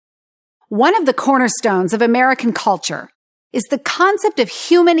One of the cornerstones of American culture is the concept of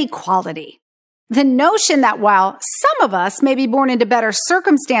human equality. The notion that while some of us may be born into better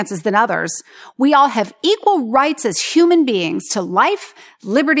circumstances than others, we all have equal rights as human beings to life,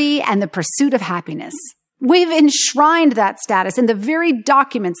 liberty, and the pursuit of happiness. We've enshrined that status in the very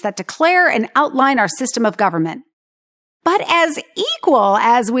documents that declare and outline our system of government. But as equal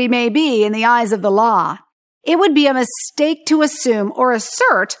as we may be in the eyes of the law, it would be a mistake to assume or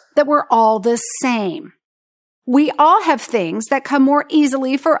assert that we're all the same. We all have things that come more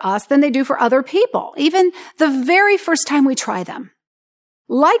easily for us than they do for other people, even the very first time we try them.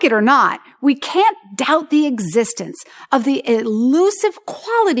 Like it or not, we can't doubt the existence of the elusive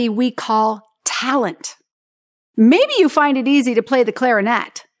quality we call talent. Maybe you find it easy to play the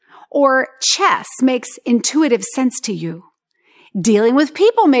clarinet, or chess makes intuitive sense to you. Dealing with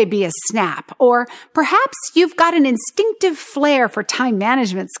people may be a snap, or perhaps you've got an instinctive flair for time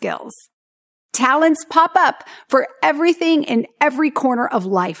management skills. Talents pop up for everything in every corner of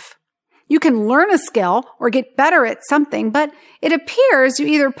life. You can learn a skill or get better at something, but it appears you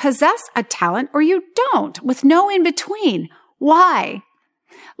either possess a talent or you don't, with no in between. Why?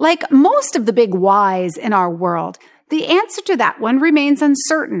 Like most of the big whys in our world, the answer to that one remains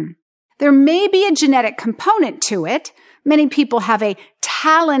uncertain. There may be a genetic component to it. Many people have a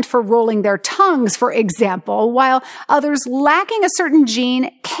talent for rolling their tongues, for example, while others lacking a certain gene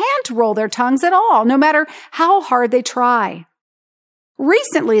can't roll their tongues at all, no matter how hard they try.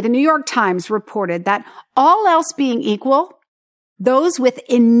 Recently, the New York Times reported that all else being equal, those with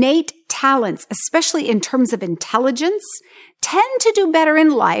innate talents, especially in terms of intelligence, tend to do better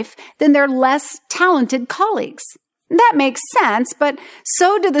in life than their less talented colleagues. That makes sense, but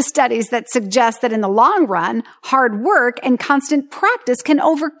so do the studies that suggest that in the long run, hard work and constant practice can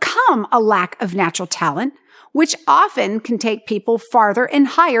overcome a lack of natural talent, which often can take people farther and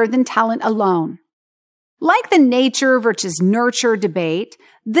higher than talent alone. Like the nature versus nurture debate,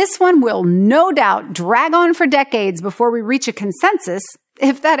 this one will no doubt drag on for decades before we reach a consensus,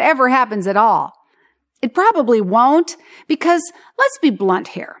 if that ever happens at all. It probably won't, because let's be blunt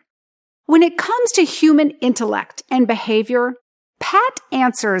here. When it comes to human intellect and behavior, pat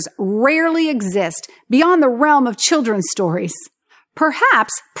answers rarely exist beyond the realm of children's stories.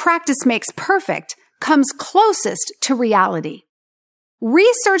 Perhaps practice makes perfect comes closest to reality.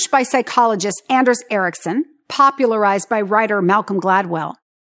 Research by psychologist Anders Ericsson, popularized by writer Malcolm Gladwell,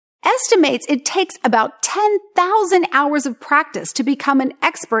 estimates it takes about 10,000 hours of practice to become an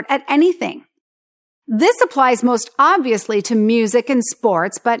expert at anything. This applies most obviously to music and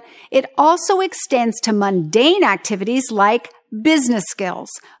sports, but it also extends to mundane activities like business skills,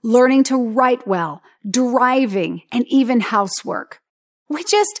 learning to write well, driving, and even housework. We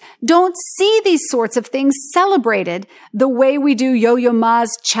just don't see these sorts of things celebrated the way we do Yo-Yo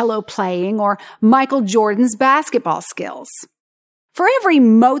Ma's cello playing or Michael Jordan's basketball skills. For every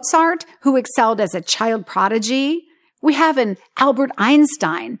Mozart who excelled as a child prodigy, we have an Albert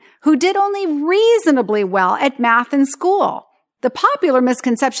Einstein who did only reasonably well at math in school. The popular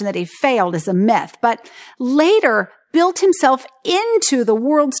misconception that he failed is a myth, but later built himself into the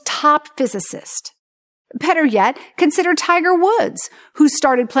world's top physicist. Better yet, consider Tiger Woods, who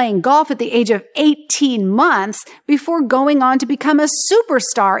started playing golf at the age of 18 months before going on to become a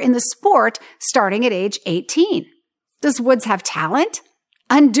superstar in the sport starting at age 18. Does Woods have talent?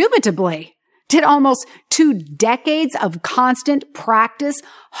 Indubitably. Did almost 2 decades of constant practice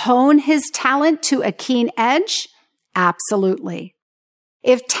hone his talent to a keen edge? Absolutely.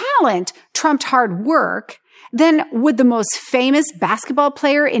 If talent trumped hard work, then would the most famous basketball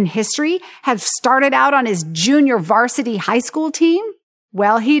player in history have started out on his junior varsity high school team?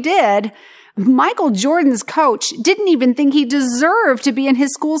 Well, he did. Michael Jordan's coach didn't even think he deserved to be in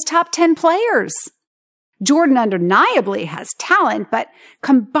his school's top 10 players. Jordan undeniably has talent, but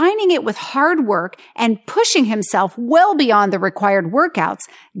combining it with hard work and pushing himself well beyond the required workouts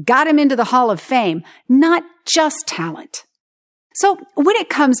got him into the Hall of Fame, not just talent. So when it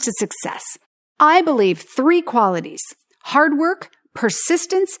comes to success, I believe 3 qualities, hard work,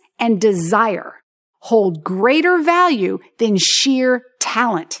 persistence, and desire, hold greater value than sheer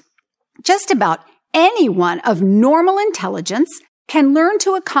talent. Just about anyone of normal intelligence can learn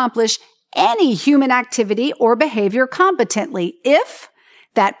to accomplish any human activity or behavior competently if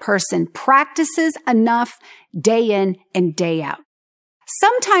that person practices enough day in and day out.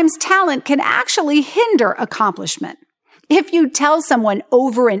 Sometimes talent can actually hinder accomplishment. If you tell someone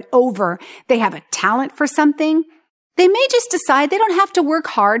over and over they have a talent for something, they may just decide they don't have to work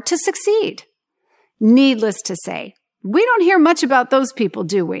hard to succeed. Needless to say, we don't hear much about those people,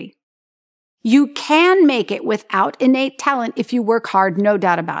 do we? You can make it without innate talent if you work hard, no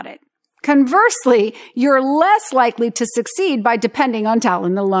doubt about it. Conversely, you're less likely to succeed by depending on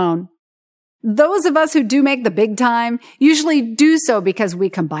talent alone. Those of us who do make the big time usually do so because we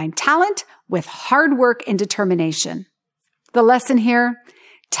combine talent with hard work and determination. The lesson here,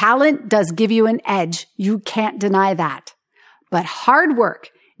 talent does give you an edge. You can't deny that. But hard work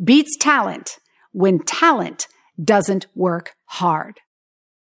beats talent when talent doesn't work hard.